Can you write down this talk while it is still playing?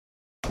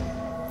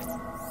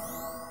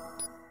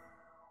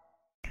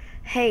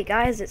Hey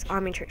guys, it's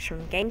Armytricks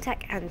from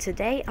GameTech, and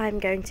today I'm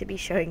going to be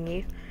showing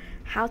you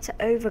how to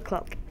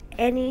overclock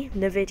any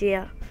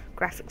NVIDIA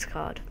graphics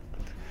card.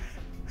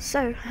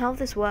 So how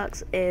this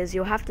works is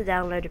you'll have to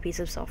download a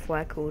piece of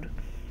software called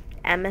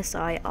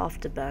MSI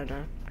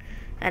Afterburner,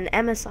 and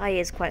MSI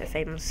is quite a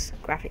famous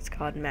graphics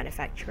card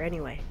manufacturer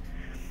anyway,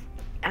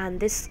 and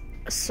this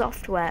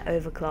software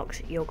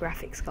overclocks your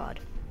graphics card.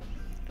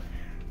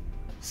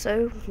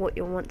 So what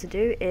you'll want to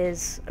do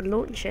is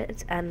launch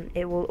it, and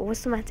it will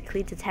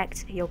automatically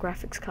detect your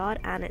graphics card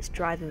and its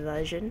driver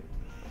version.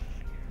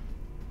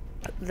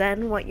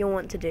 Then what you'll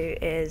want to do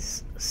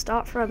is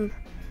start from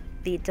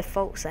the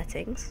default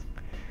settings,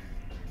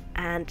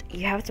 and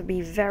you have to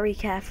be very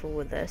careful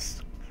with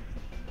this,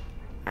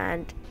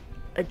 and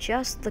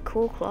adjust the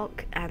core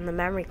clock and the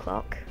memory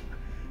clock,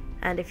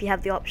 and if you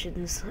have the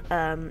options,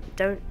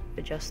 don't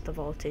adjust the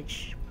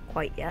voltage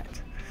quite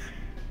yet.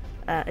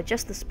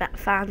 Adjust the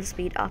fan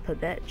speed up a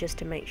bit just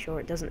to make sure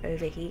it doesn't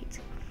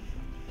overheat,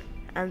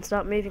 and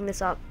start moving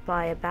this up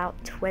by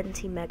about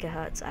 20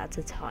 megahertz at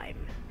a time.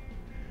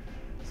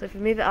 So if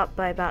you move it up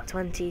by about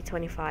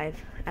 20-25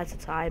 at a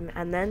time,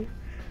 and then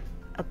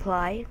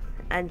apply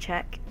and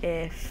check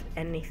if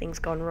anything's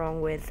gone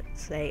wrong with,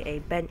 say, a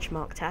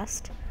benchmark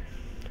test.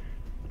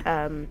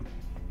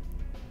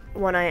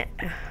 One I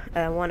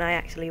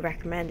actually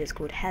recommend is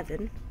called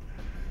Heaven,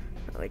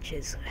 which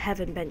is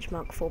Heaven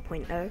Benchmark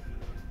 4.0.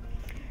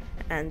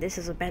 And this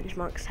is a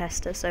benchmark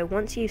tester, so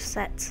once you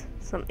set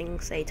something,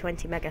 say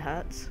 20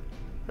 megahertz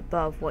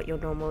above what your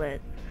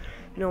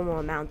normal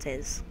amount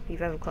is, you've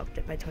overclocked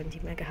it by 20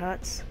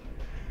 megahertz,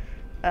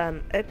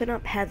 open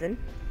up Heaven,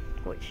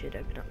 which should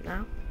open up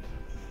now.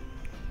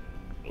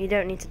 You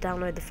don't need to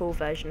download the full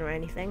version or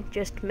anything,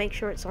 just make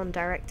sure it's on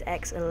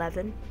DirectX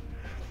 11.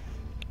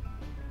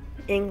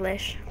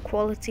 English,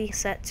 quality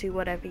set to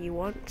whatever you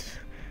want,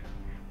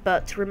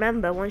 but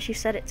remember, once you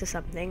set it to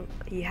something,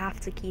 you have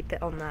to keep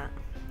it on that.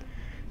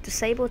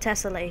 Disable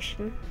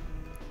tessellation,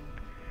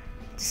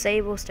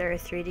 disable stereo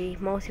 3D,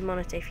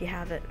 multi-monitor if you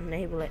have it,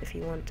 enable it if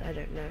you want, I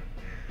don't know.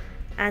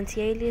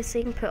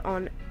 Anti-aliasing, put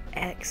on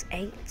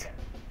X8,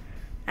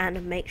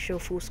 and make sure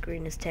full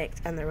screen is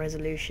ticked and the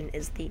resolution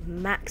is the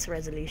max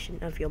resolution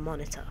of your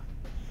monitor.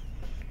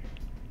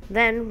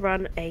 Then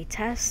run a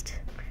test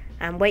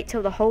and wait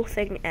till the whole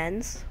thing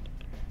ends,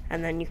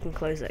 and then you can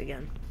close it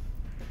again.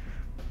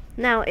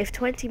 Now, if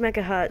 20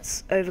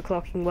 megahertz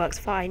overclocking works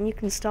fine, you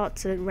can start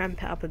to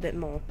ramp it up a bit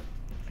more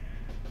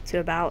to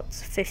about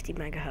 50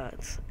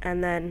 megahertz,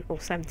 and then, or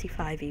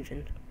 75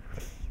 even.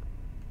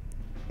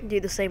 Do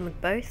the same with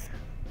both,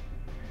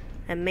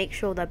 and make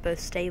sure they're both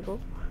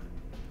stable,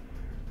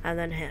 and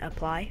then hit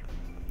apply.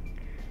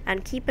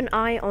 And keep an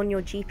eye on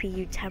your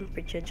GPU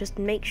temperature, just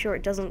make sure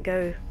it doesn't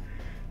go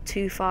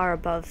too far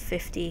above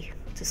 50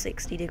 to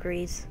 60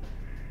 degrees.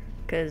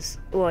 Because,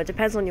 well, it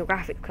depends on your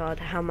graphic card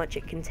how much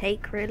it can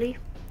take, really,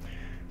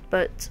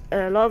 but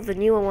a lot of the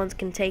newer ones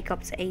can take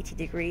up to 80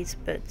 degrees,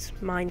 but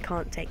mine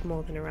can't take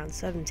more than around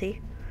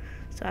 70,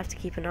 so I have to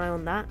keep an eye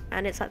on that.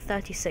 And it's at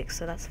 36,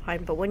 so that's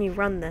fine, but when you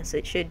run this,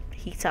 it should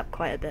heat up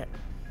quite a bit.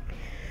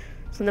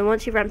 So then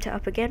once you've ramped it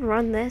up again,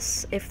 run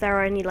this. If there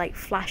are any like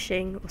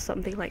flashing or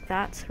something like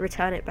that,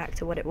 return it back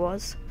to what it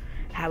was,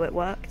 how it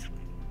worked,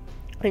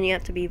 and you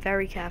have to be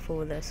very careful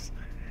with this.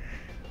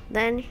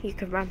 Then you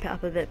can ramp it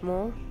up a bit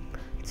more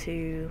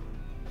to,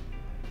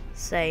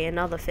 say,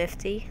 another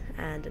 50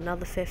 and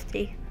another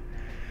 50,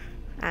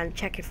 and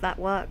check if that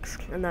works,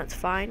 and that's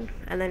fine,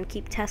 and then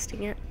keep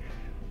testing it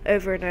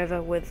over and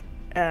over with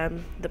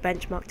the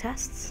benchmark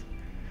tests,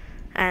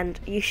 and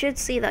you should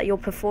see that your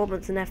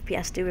performance and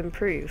FPS do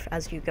improve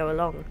as you go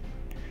along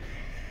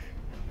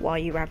while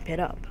you ramp it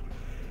up.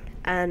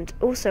 And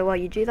also, while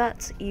you do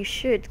that, you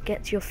should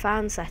get your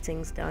fan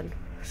settings done.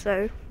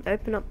 So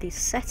open up these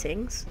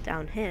settings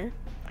down here,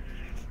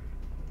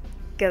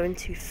 go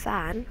into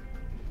fan,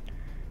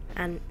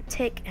 and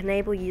tick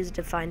enable user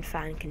defined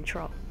fan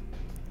control.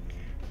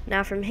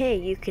 Now from here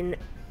you can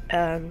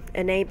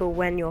enable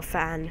when your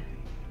fan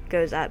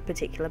goes at a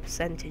particular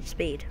percentage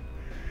speed.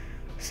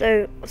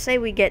 So say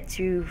we get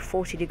to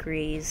 40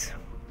 degrees,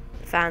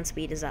 the fan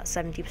speed is at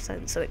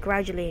 70%, so it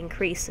gradually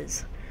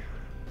increases.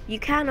 You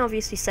can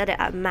obviously set it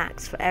at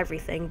max for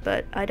everything,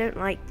 but I don't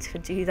like to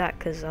do that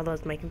because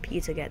otherwise my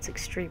computer gets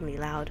extremely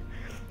loud,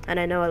 and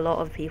I know a lot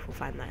of people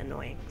find that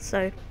annoying.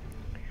 So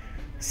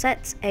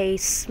set a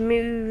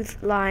smooth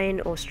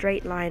line or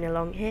straight line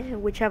along here,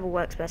 whichever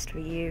works best for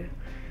you,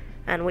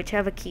 and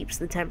whichever keeps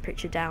the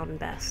temperature down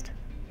best.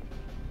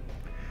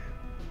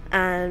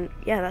 And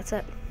yeah, that's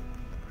it.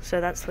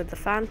 So that's with the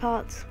fan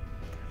parts.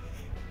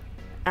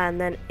 And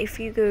then if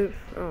you go,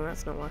 oh,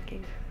 that's not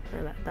working.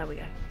 Oh, there we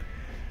go.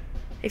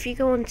 If you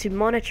go on to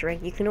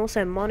monitoring, you can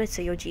also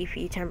monitor your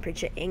GPU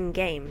temperature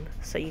in-game,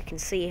 so you can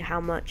see how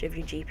much of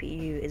your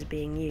GPU is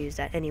being used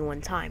at any one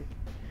time.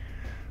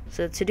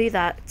 So to do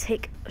that,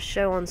 tick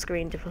show on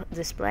screen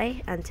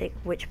display, and tick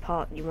which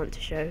part you want to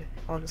show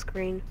on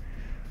screen.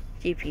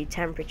 GPU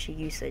temperature,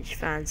 usage,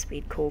 fan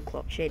speed, core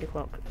clock, shader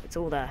clock, it's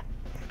all there.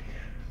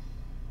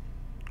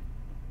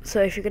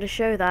 So if you're going to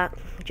show that,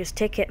 just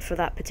tick it for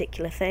that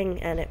particular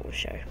thing and it will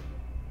show.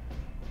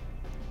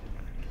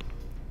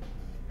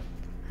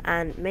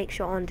 And make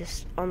sure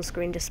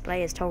on-screen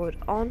display is toggled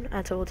on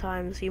at all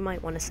times. You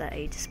might want to set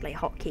a display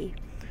hotkey.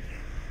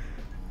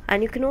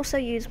 And you can also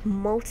use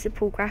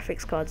multiple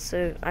graphics cards.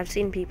 So I've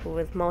seen people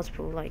with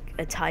multiple, like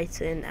a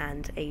Titan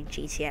and a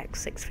GTX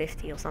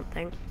 650 or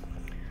something.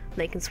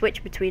 They can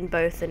switch between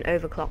both and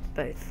overclock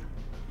both.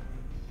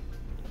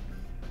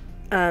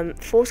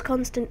 Force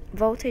constant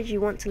voltage,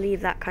 you want to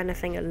leave that kind of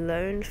thing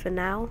alone for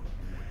now,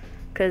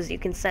 because you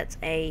can set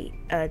a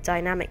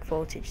dynamic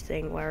voltage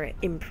thing where it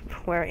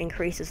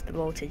increases the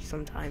voltage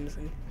sometimes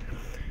and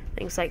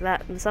things like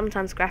that. And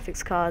sometimes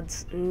graphics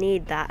cards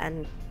need that,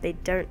 and they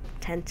don't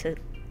tend to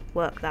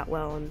work that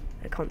well on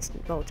a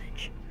constant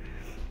voltage.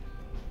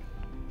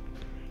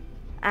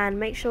 And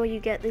make sure you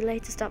get the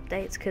latest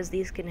updates, because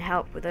these can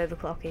help with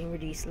overclocking,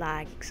 reduce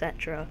lag,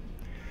 etc.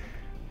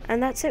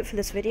 And that's it for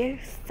this video.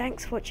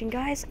 Thanks for watching,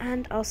 guys,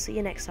 and I'll see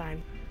you next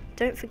time.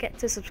 Don't forget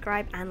to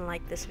subscribe and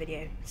like this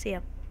video. See ya.